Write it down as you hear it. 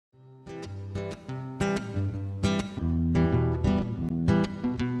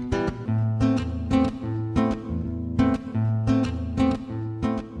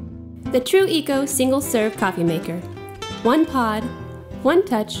The TRU Eco single-serve coffee maker. One pod, one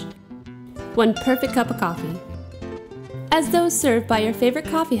touch, one perfect cup of coffee. As those served by your favorite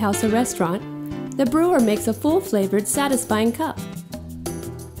coffee house or restaurant, the Brewer makes a full-flavored, satisfying cup.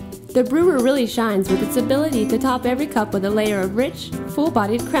 The Brewer really shines with its ability to top every cup with a layer of rich,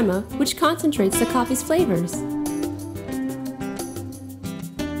 full-bodied crema, which concentrates the coffee's flavors.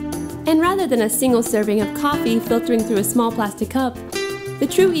 And rather than a single serving of coffee filtering through a small plastic cup, the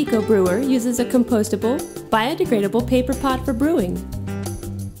TRU Eco Brewer uses a compostable, biodegradable paper pod for brewing.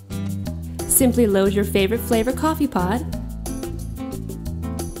 Simply load your favorite flavor coffee pod,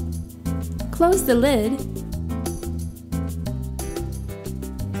 close the lid,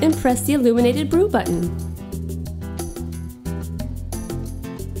 and press the illuminated brew button.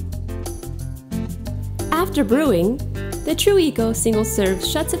 After brewing, the TRU Eco single serve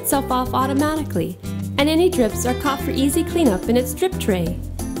shuts itself off automatically, and any drips are caught for easy cleanup in its drip tray.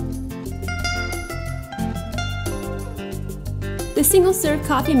 The single-serve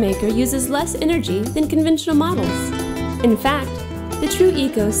coffee maker uses less energy than conventional models. In fact, the TRU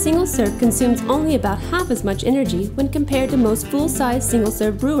Eco single-serve consumes only about half as much energy when compared to most full-size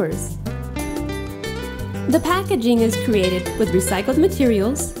single-serve brewers. The packaging is created with recycled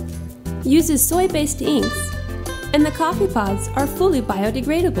materials, uses soy-based inks, and the coffee pods are fully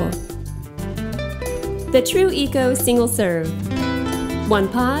biodegradable. The TRU Eco single serve. One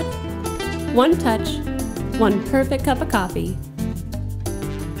pod, one touch, one perfect cup of coffee.